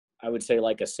I would say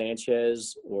like a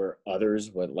Sanchez or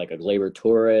others, like a Gleyber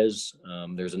Torres.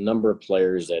 There's a number of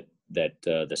players that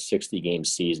the 60-game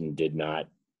season did not,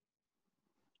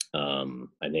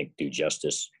 I think, do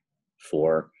justice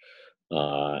for,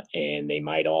 and they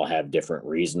might all have different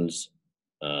reasons.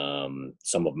 Some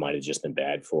of them might have just been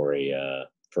bad for a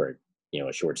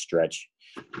short stretch.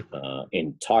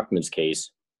 In Tauchman's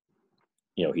case,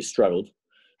 he struggled.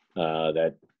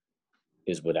 That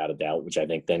is without a doubt, which I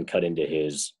think then cut into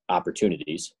his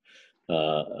opportunities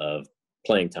of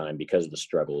playing time because of the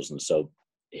struggles. And so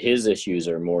his issues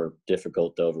are more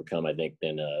difficult to overcome, I think,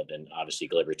 than obviously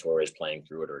Gleyber Torres playing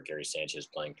through it or Gary Sanchez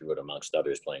playing through it, amongst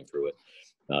others playing through it,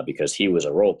 because he was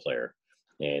a role player.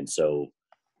 And so,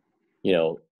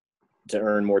 to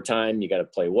earn more time, you got to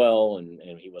play well,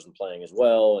 and he wasn't playing as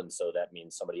well. And so that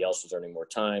means somebody else was earning more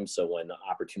time. So when the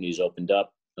opportunities opened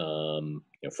up,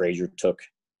 Frazier took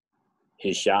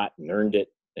his shot and earned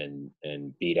it and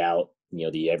beat out,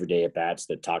 the everyday at-bats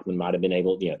that Tauchman might have been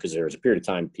able, because there was a period of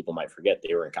time people might forget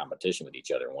they were in competition with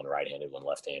each other, one right-handed, one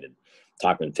left-handed.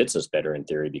 Tauchman fits us better in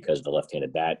theory because of the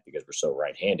left-handed bat, because we're so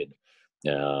right-handed.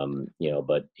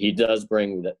 But he does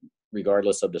bring that,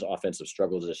 regardless of the offensive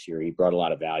struggles this year, he brought a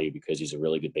lot of value because he's a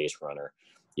really good base runner.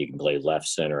 He can play left,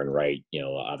 center, and right.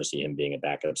 Obviously him being a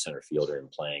backup center fielder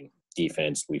and playing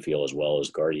defense, we feel, as well as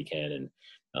Gardy can,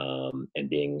 and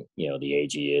being, the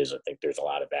age he is, I think there's a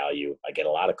lot of value. I get a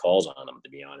lot of calls on him, to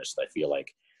be honest. I feel like,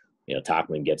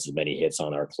 Tauchman gets as many hits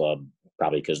on our club,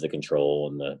 probably because of the control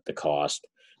and the cost,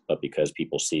 but because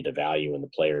people see the value in the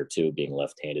player too, being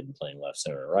left-handed and playing left,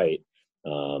 center, and right.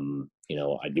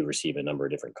 I do receive a number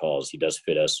of different calls. He does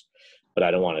fit us, but I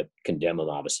don't want to condemn him,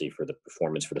 obviously, for the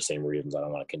performance for the same reasons. I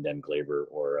don't want to condemn Gleyber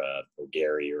or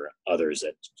Gary or others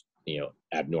that,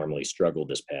 abnormally struggled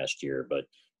this past year. But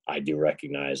I do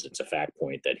recognize it's a fact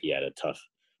point that he had a tough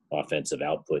offensive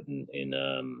output in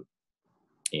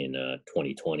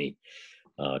 2020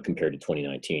 compared to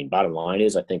 2019. Bottom line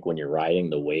is, I think when you're riding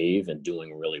the wave and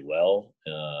doing really well,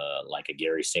 like a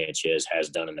Gary Sanchez has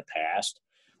done in the past,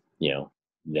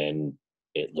 then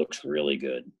it looks really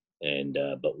good. And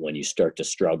but when you start to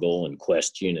struggle and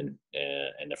question and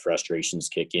the frustrations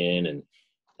kick in, and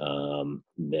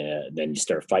then you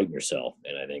start fighting yourself,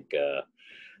 and I think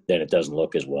then it doesn't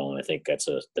look as well. And I think that's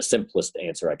the simplest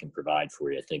answer I can provide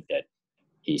for you. I think that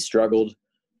he struggled.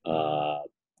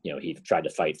 He tried to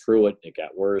fight through it. It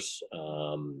got worse.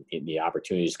 The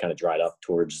opportunities kind of dried up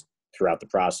throughout the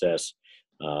process.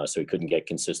 So he couldn't get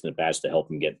consistent bats to help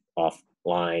him get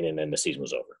offline, and then the season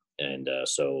was over. And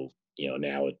so,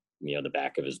 now the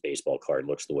back of his baseball card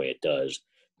looks the way it does,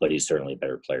 but he's certainly a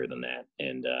better player than that.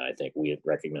 And I think we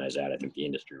recognize that. I think the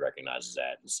industry recognizes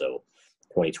that. And so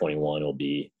 2021 will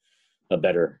be a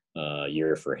better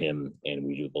year for him, and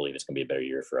we do believe it's going to be a better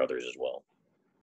year for others as well.